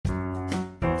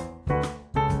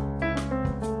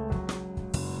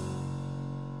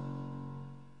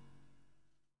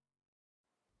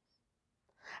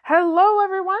Hello,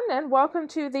 everyone, and welcome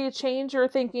to the Change Your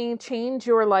Thinking, Change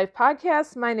Your Life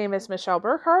podcast. My name is Michelle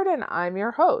Burkhardt, and I'm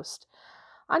your host.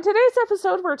 On today's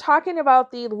episode, we're talking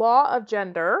about the law of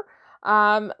gender.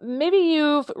 Maybe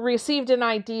you've received an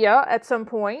idea at some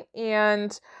point,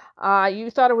 and you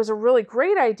thought it was a really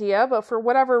great idea, but for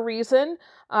whatever reason,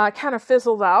 kind of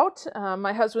fizzled out.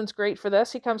 My husband's great for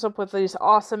this. He comes up with these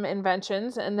awesome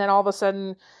inventions, and then all of a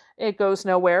sudden, it goes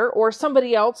nowhere, or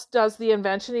somebody else does the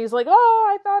invention. He's like, oh,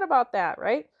 I thought about that,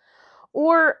 right?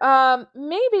 Or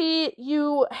maybe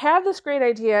you have this great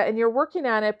idea and you're working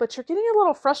on it, but you're getting a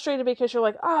little frustrated because you're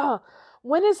like, oh,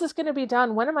 when is this going to be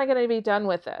done? When am I going to be done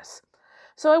with this?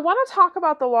 So I want to talk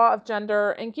about the law of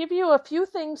gender and give you a few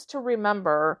things to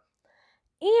remember.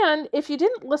 And if you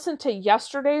didn't listen to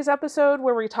yesterday's episode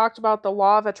where we talked about the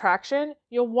law of attraction,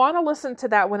 you'll want to listen to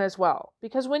that one as well.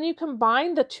 Because when you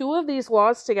combine the two of these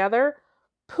laws together,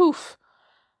 poof,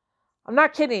 I'm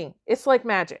not kidding, it's like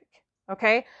magic,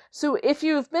 okay? So if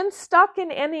you've been stuck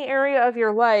in any area of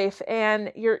your life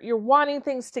and you're wanting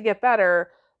things to get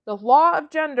better, the law of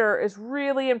gender is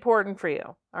really important for you,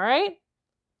 all right?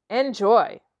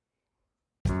 Enjoy.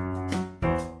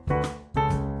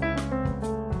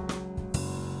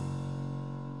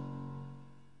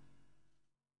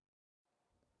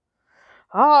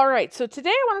 All right, so today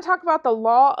I want to talk about the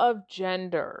law of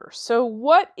gender. So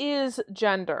what is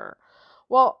gender?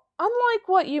 Well, unlike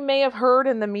what you may have heard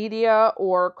in the media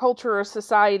or culture or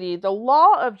society, the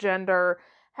law of gender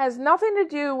has nothing to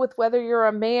do with whether you're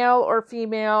a male or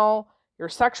female, your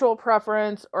sexual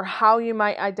preference, or how you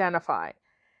might identify.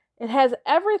 It has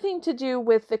everything to do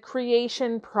with the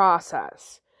creation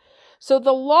process. So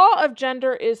the law of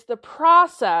gender is the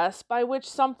process by which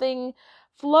something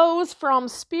flows from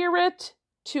spirit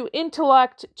to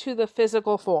intellect to the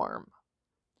physical form.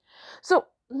 So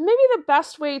maybe the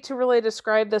best way to really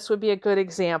describe this would be a good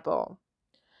example.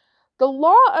 The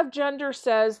law of gender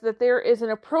says that there is an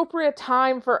appropriate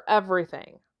time for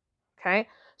everything. Okay?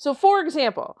 So for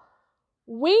example,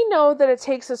 we know that it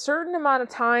takes a certain amount of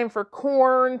time for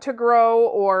corn to grow,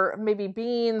 or maybe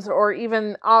beans, or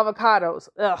even avocados.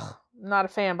 Ugh, not a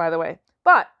fan, by the way.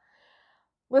 But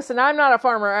listen, I'm not a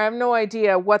farmer. I have no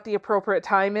idea what the appropriate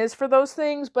time is for those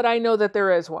things, but I know that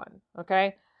there is one,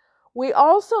 okay? We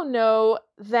also know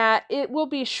that it will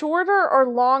be shorter or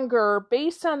longer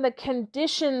based on the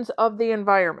conditions of the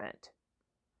environment.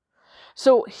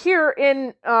 So here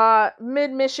in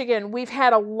mid-Michigan, we've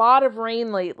had a lot of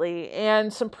rain lately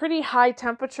and some pretty high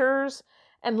temperatures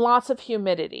and lots of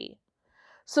humidity.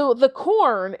 So the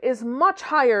corn is much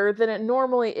higher than it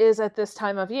normally is at this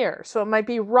time of year. So it might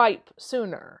be ripe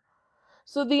sooner.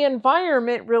 So the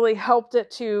environment really helped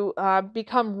it to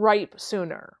become ripe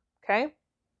sooner. Okay.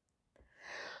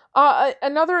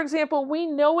 Another example, we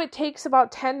know it takes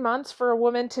about 10 months for a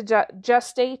woman to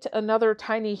gestate another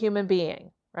tiny human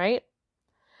being, right?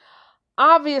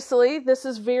 Obviously, this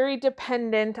is very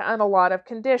dependent on a lot of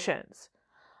conditions.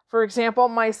 For example,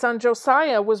 my son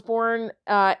Josiah was born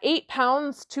 8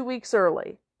 pounds 2 weeks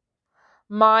early.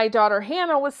 My daughter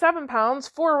Hannah was 7 pounds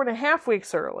 4.5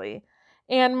 weeks early.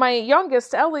 And my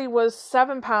youngest Ellie was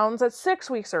 7 pounds at 6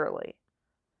 weeks early.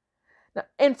 Now,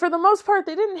 and for the most part,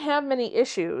 they didn't have many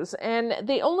issues, and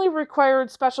they only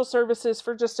required special services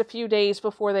for just a few days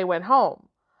before they went home.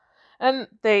 And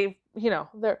they're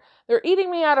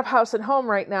eating me out of house and home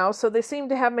right now, so they seem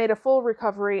to have made a full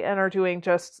recovery and are doing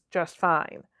just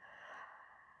fine.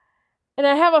 And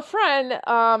I have a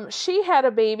friend, she had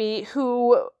a baby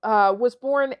who was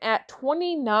born at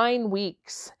 29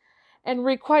 weeks and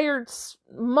required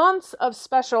months of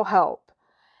special help.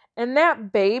 And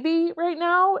that baby right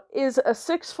now is a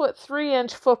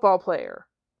 6'3" football player.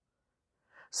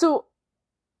 So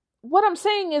what I'm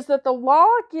saying is that the law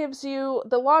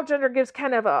of gender gives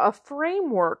kind of a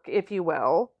framework, if you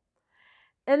will,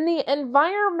 and the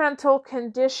environmental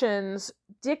conditions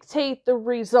dictate the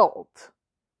result.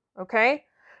 Okay?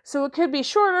 So it could be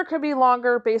shorter, could be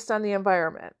longer based on the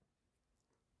environment.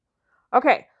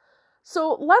 Okay,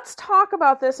 so let's talk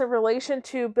about this in relation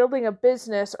to building a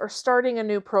business or starting a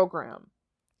new program.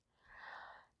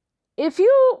 If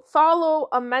you follow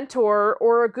a mentor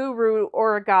or a guru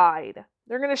or a guide,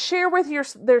 they're going to share with you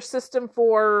their system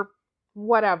for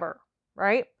whatever,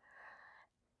 right?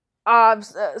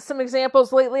 Some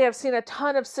examples lately, I've seen a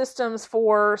ton of systems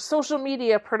for social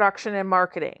media production and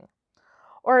marketing.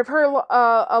 Or I've heard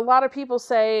a lot of people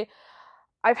say,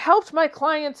 I've helped my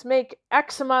clients make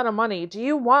X amount of money. Do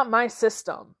you want my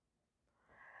system?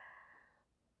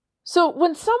 So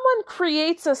when someone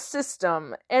creates a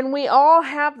system, and we all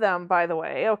have them, by the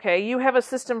way, okay, you have a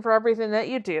system for everything that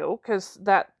you do because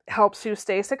that helps you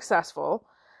stay successful.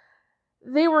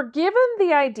 They were given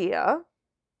the idea,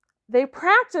 they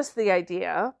practiced the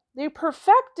idea, they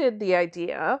perfected the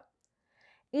idea,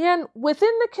 and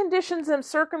within the conditions and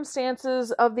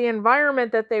circumstances of the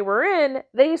environment that they were in,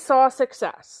 they saw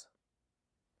success.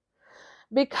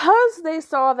 Because they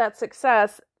saw that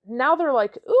success, now they're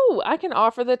like, ooh, I can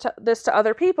offer this to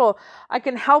other people. I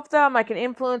can help them, I can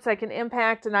influence, I can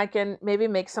impact, and I can maybe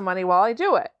make some money while I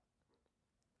do it.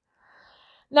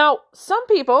 Now, some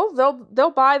people, they'll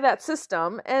buy that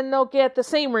system and they'll get the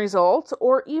same result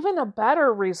or even a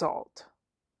better result.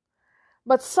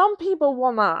 But some people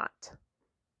will not.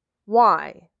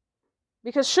 Why?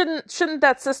 Because shouldn't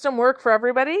that system work for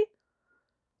everybody?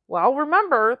 Well,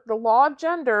 remember, the law of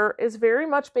gender is very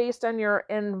much based on your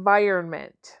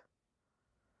environment.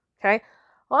 Okay?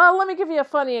 Well, let me give you a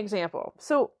funny example.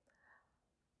 So,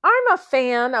 I'm a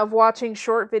fan of watching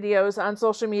short videos on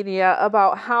social media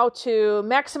about how to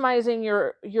maximizing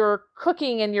your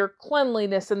cooking and your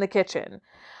cleanliness in the kitchen.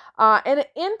 And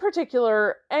in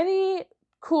particular, any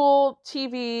cool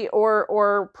TV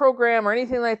or program or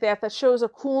anything like that shows a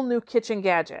cool new kitchen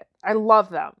gadget. I love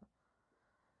them.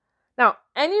 Now,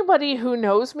 anybody who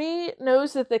knows me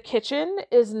knows that the kitchen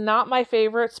is not my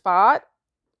favorite spot,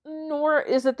 nor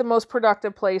is it the most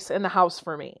productive place in the house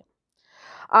for me.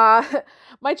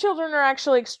 My children are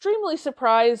actually extremely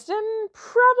surprised and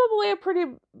probably a pretty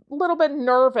little bit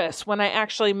nervous when I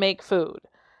actually make food.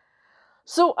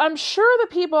 So I'm sure the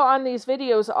people on these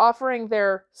videos offering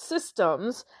their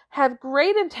systems have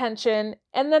great intention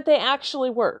and that they actually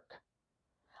work.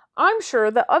 I'm sure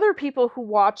that other people who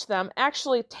watch them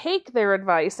actually take their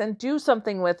advice and do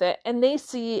something with it and they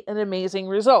see an amazing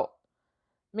result.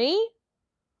 Me?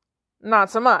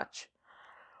 Not so much.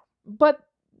 But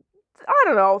I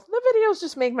don't know, the videos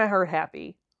just make my heart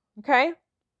happy, okay?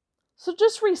 So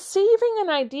just receiving an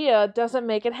idea doesn't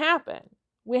make it happen.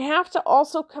 We have to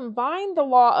also combine the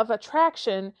law of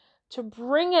attraction to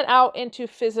bring it out into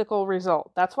physical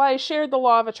result. That's why I shared the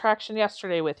law of attraction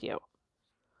yesterday with you.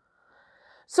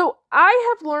 So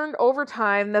I have learned over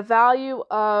time the value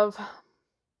of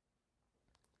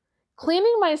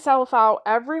cleaning myself out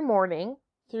every morning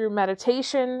through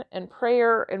meditation and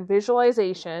prayer and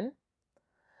visualization.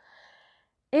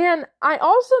 And I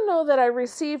also know that I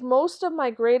receive most of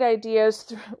my great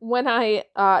ideas when I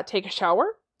take a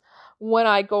shower, when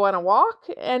I go on a walk,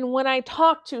 and when I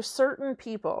talk to certain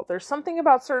people. There's something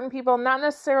about certain people, not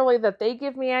necessarily that they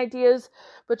give me ideas,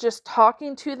 but just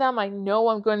talking to them, I know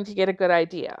I'm going to get a good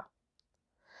idea.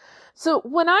 So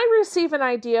when I receive an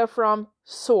idea from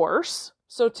source,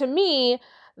 so to me,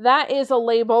 that is a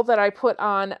label that I put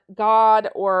on God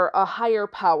or a higher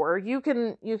power. You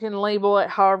can label it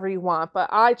however you want, but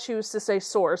I choose to say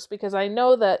source because I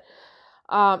know that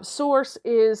source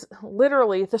is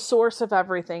literally the source of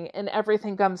everything, and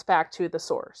everything comes back to the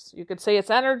source. You could say it's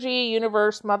energy,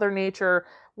 universe, Mother Nature,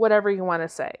 whatever you want to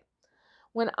say.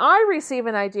 When I receive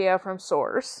an idea from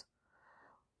source,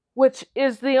 which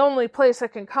is the only place it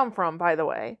can come from, by the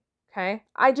way, okay,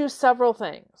 I do several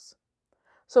things.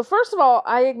 So first of all,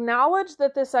 I acknowledge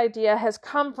that this idea has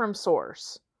come from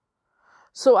source.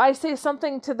 So I say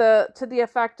something to the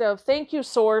effect of, thank you,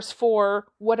 source, for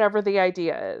whatever the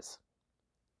idea is.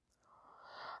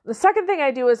 The second thing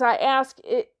I do is I ask,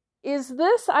 is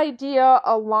this idea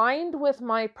aligned with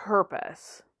my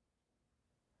purpose?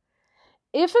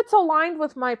 If it's aligned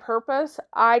with my purpose,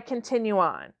 I continue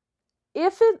on.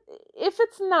 If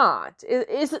it's not,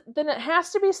 then it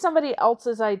has to be somebody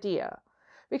else's idea,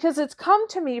 because it's come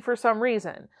to me for some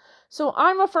reason. So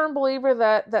I'm a firm believer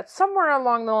that somewhere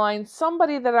along the line,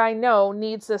 somebody that I know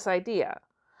needs this idea.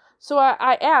 So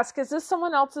I ask, is this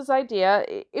someone else's idea?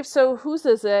 If so, whose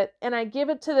is it? And I give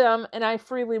it to them and I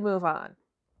freely move on.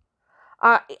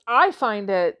 I find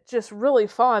it just really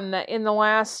fun that in the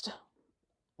last,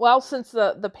 since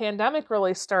the pandemic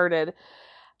really started,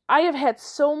 I have had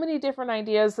so many different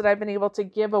ideas that I've been able to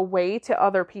give away to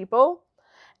other people.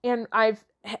 And I've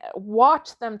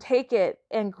watched them take it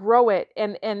and grow it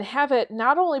and have it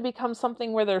not only become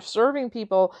something where they're serving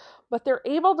people, but they're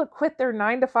able to quit their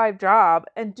 9-to-5 job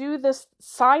and do this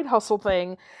side hustle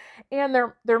thing. And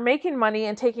they're making money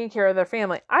and taking care of their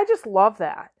family. I just love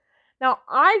that. Now,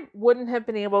 I wouldn't have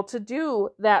been able to do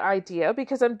that idea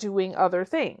because I'm doing other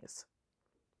things.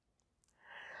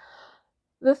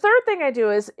 The third thing I do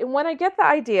is when I get the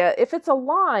idea, if it's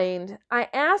aligned, I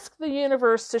ask the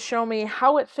universe to show me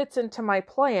how it fits into my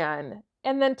plan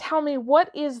and then tell me what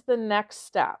is the next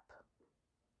step.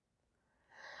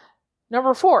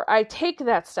 Number 4, I take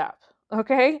that step.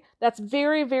 Okay? That's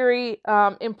very, very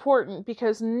important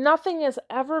because nothing is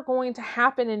ever going to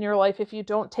happen in your life if you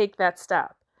don't take that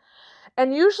step.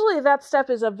 And usually that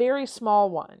step is a very small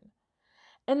one.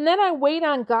 And then I wait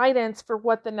on guidance for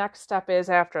what the next step is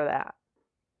after that.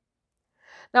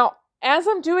 Now, as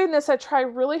I'm doing this, I try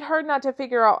really hard not to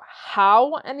figure out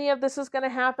how any of this is going to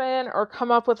happen or come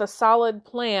up with a solid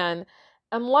plan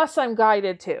unless I'm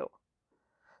guided to.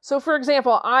 So, for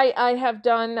example, I have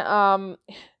done,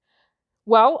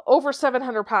 over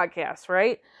 700 podcasts,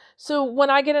 right? So when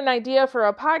I get an idea for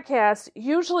a podcast,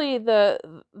 usually the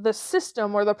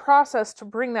system or the process to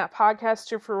bring that podcast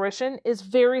to fruition is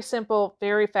very simple,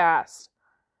 very fast.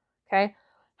 Okay.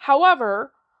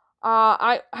 However,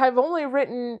 I've only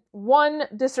written one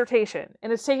dissertation,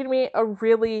 and it's taken me a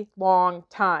really long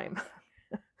time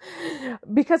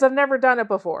because I've never done it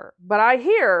before. But I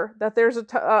hear that there's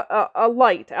a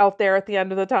light out there at the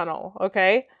end of the tunnel.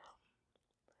 Okay.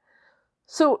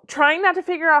 So trying not to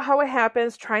figure out how it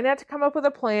happens, trying not to come up with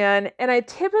a plan. And I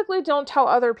typically don't tell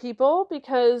other people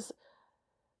because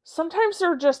sometimes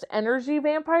they're just energy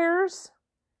vampires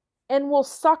and will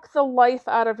suck the life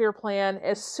out of your plan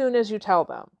as soon as you tell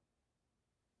them.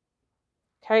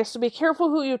 Okay, so be careful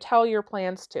who you tell your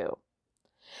plans to.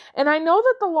 And I know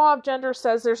that the law of gender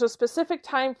says there's a specific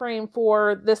time frame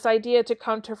for this idea to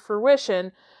come to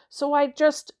fruition, so I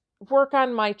just work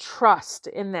on my trust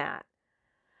in that.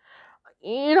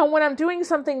 When I'm doing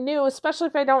something new, especially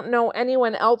if I don't know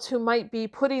anyone else who might be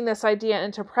putting this idea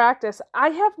into practice, I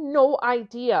have no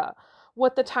idea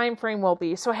what the time frame will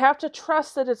be. So I have to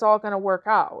trust that it's all going to work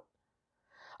out.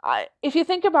 If you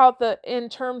think about in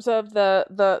terms of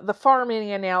the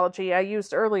farming analogy I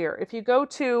used earlier, if you go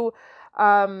to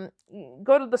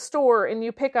the store and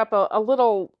you pick up a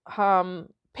little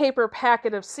paper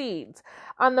packet of seeds,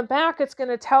 on the back it's going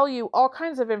to tell you all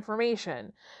kinds of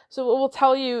information. So it will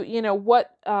tell you,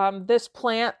 what this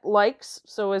plant likes.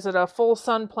 So is it a full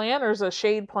sun plant or is it a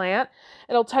shade plant?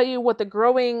 It'll tell you what the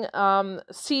growing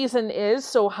season is,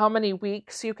 so how many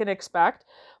weeks you can expect.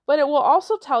 But it will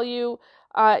also tell you,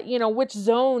 which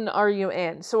zone are you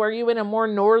in? So are you in a more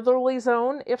northerly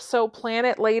zone? If so, plant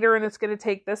it later and it's going to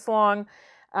take this long.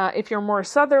 If you're more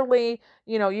southerly,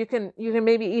 you can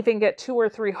maybe even get 2 or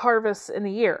 3 harvests in a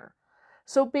year.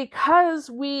 So because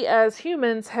we as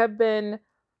humans have been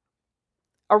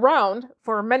around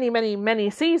for many, many, many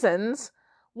seasons,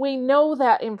 we know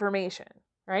that information,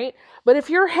 right? But if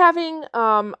you're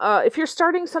if you're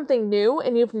starting something new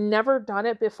and you've never done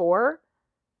it before,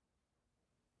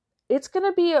 it's going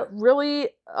to be really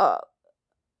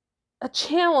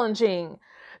challenging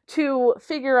to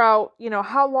figure out,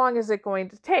 how long is it going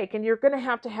to take? And you're going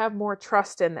to have more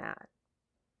trust in that.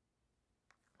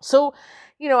 So,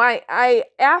 I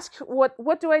ask,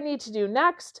 what do I need to do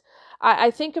next?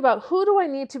 I think about who do I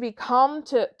need to become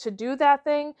to do that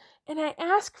thing? And I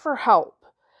ask for help.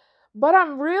 But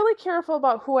I'm really careful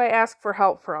about who I ask for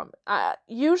help from.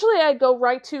 Usually I go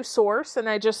right to source and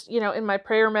I just, in my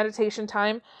prayer meditation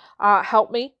time,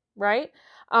 help me, right?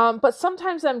 But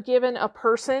sometimes I'm given a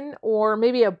person or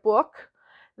maybe a book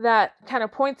that kind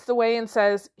of points the way and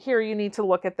says, here, you need to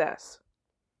look at this.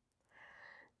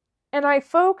 And I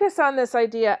focus on this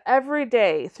idea every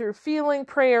day through feeling,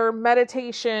 prayer,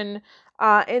 meditation,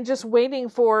 and just waiting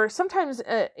for sometimes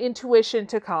intuition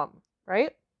to come,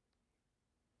 right?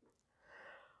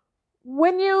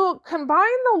 When you combine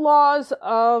the laws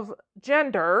of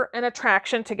gender and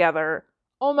attraction together,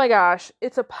 oh my gosh,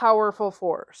 it's a powerful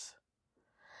force.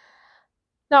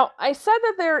 Now, I said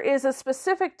that there is a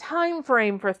specific time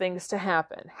frame for things to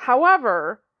happen.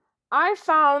 However, I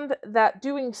found that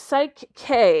doing Psych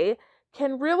K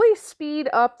can really speed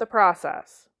up the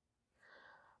process.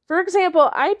 For example,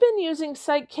 I've been using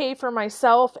Psych K for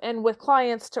myself and with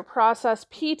clients to process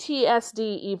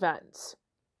PTSD events.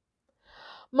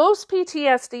 Most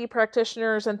PTSD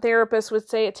practitioners and therapists would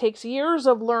say it takes years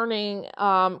of learning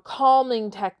calming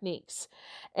techniques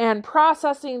and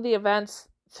processing the events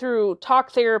through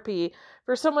talk therapy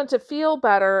for someone to feel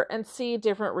better and see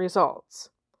different results.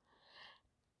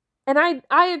 And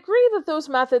I agree that those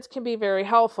methods can be very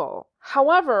helpful.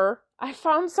 However, I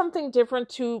found something different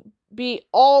to be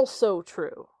also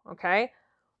true, okay?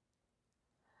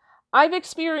 I've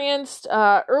experienced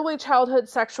early childhood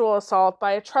sexual assault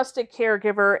by a trusted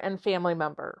caregiver and family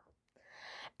member.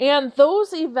 And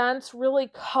those events really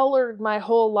colored my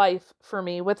whole life for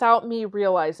me without me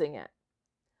realizing it.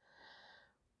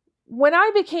 When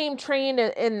I became trained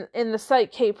in the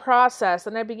Psych K process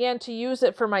and I began to use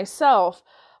it for myself,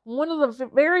 one of the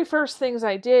very first things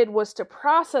I did was to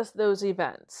process those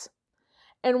events.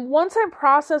 And once I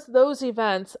processed those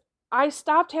events, I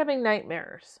stopped having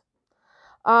nightmares.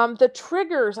 The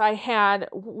triggers I had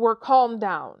were calmed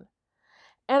down.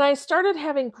 And I started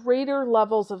having greater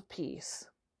levels of peace.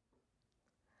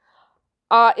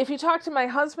 If you talk to my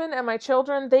husband and my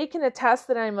children, they can attest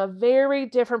that I'm a very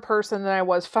different person than I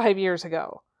was 5 years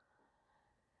ago.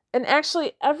 And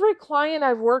actually, every client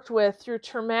I've worked with through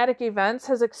traumatic events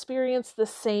has experienced the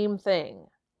same thing.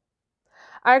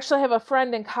 I actually have a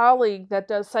friend and colleague that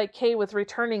does Psych K with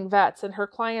returning vets, and her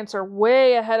clients are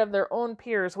way ahead of their own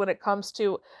peers when it comes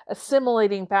to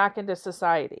assimilating back into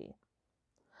society.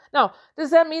 Now,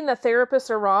 does that mean that therapists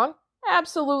are wrong?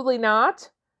 Absolutely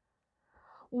not.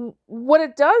 What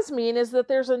it does mean is that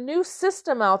there's a new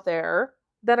system out there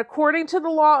that, according to the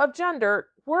law of gender,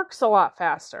 works a lot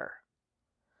faster.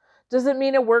 Does it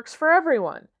mean it works for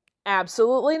everyone?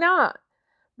 Absolutely not.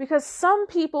 Because some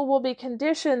people will be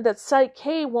conditioned that Psych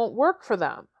K won't work for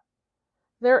them.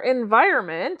 Their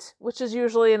environment, which is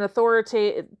usually an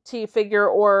authority figure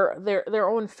or their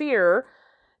own fear,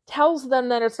 tells them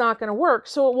that it's not going to work,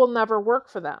 so it will never work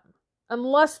for them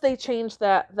unless they change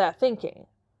that thinking.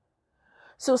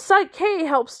 So Psych K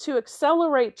helps to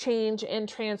accelerate change and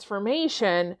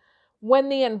transformation when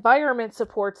the environment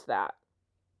supports that.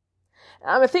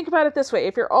 Think about it this way.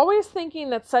 If you're always thinking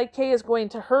that Psych K is going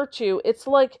to hurt you, it's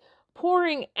like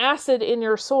pouring acid in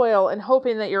your soil and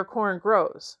hoping that your corn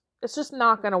grows. It's just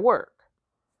not going to work.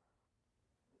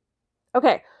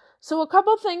 Okay, so a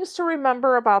couple things to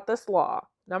remember about this law.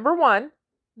 Number one,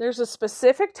 there's a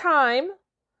specific time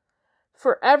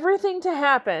for everything to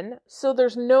happen, so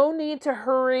there's no need to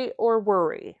hurry or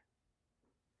worry.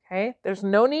 Okay, there's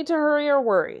no need to hurry or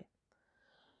worry.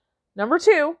 Number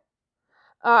two,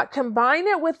 combine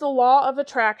it with the law of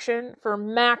attraction for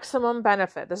maximum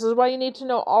benefit. This is why you need to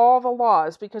know all the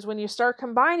laws, because when you start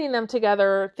combining them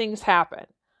together, things happen.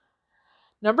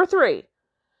 Number three,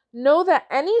 know that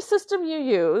any system you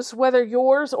use, whether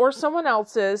yours or someone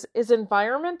else's, is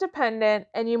environment dependent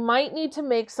and you might need to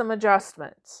make some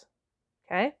adjustments.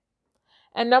 Okay?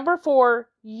 And number four,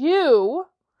 you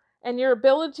and your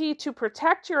ability to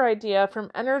protect your idea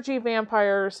from energy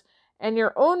vampires and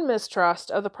your own mistrust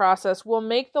of the process will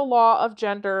make the law of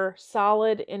gender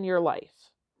solid in your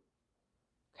life.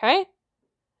 Okay?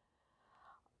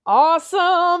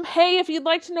 Awesome. Hey, if you'd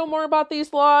like to know more about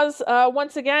these laws,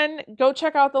 once again, go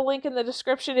check out the link in the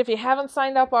description if you haven't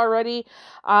signed up already.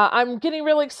 I'm getting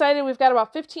really excited. We've got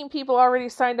about 15 people already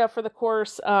signed up for the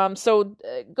course. So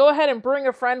go ahead and bring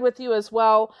a friend with you as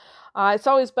well. It's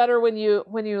always better when you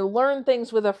learn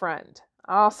things with a friend.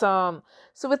 Awesome.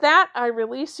 So with that, I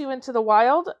release you into the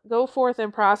wild. Go forth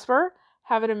and prosper.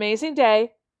 Have an amazing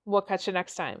day. We'll catch you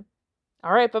next time.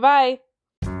 All right. Bye-bye.